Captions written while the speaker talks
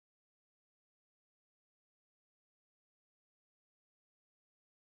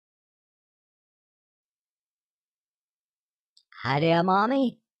Hi there,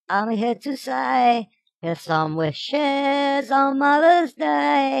 Mommy. I'm here to say here's some wishes on Mother's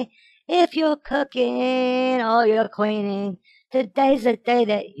Day. If you're cooking or you're cleaning, today's the day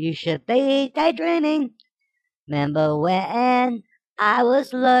that you should be daydreaming. Remember when I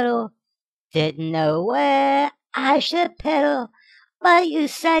was little, didn't know where I should pedal, but you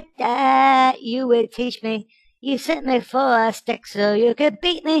said that you would teach me. You sent me for a stick so you could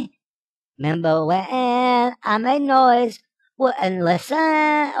beat me. Remember when I made noise, wouldn't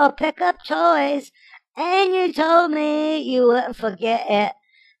listen or pick up toys, and you told me you wouldn't forget it,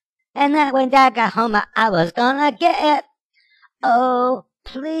 and that when Dad got home I was gonna get it. Oh,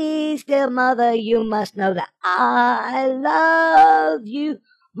 please, dear mother, you must know that I love you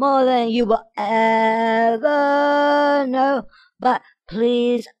more than you will ever know. But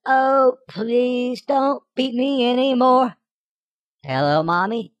please, oh, please don't beat me anymore. Hello,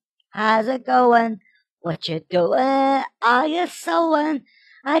 Mommy. How's it going? What you doing? Are you sewing?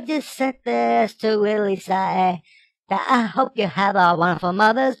 I just sent this to really say that I hope you have a wonderful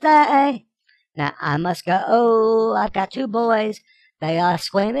Mother's Day. Now I must go. I've got two boys. They are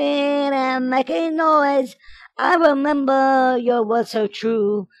screaming and making noise. I remember your words so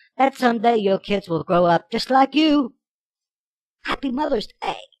true that someday your kids will grow up just like you. Happy Mother's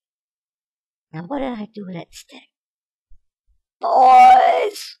Day. Now what did I do with that stick?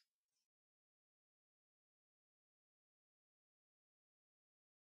 Boys!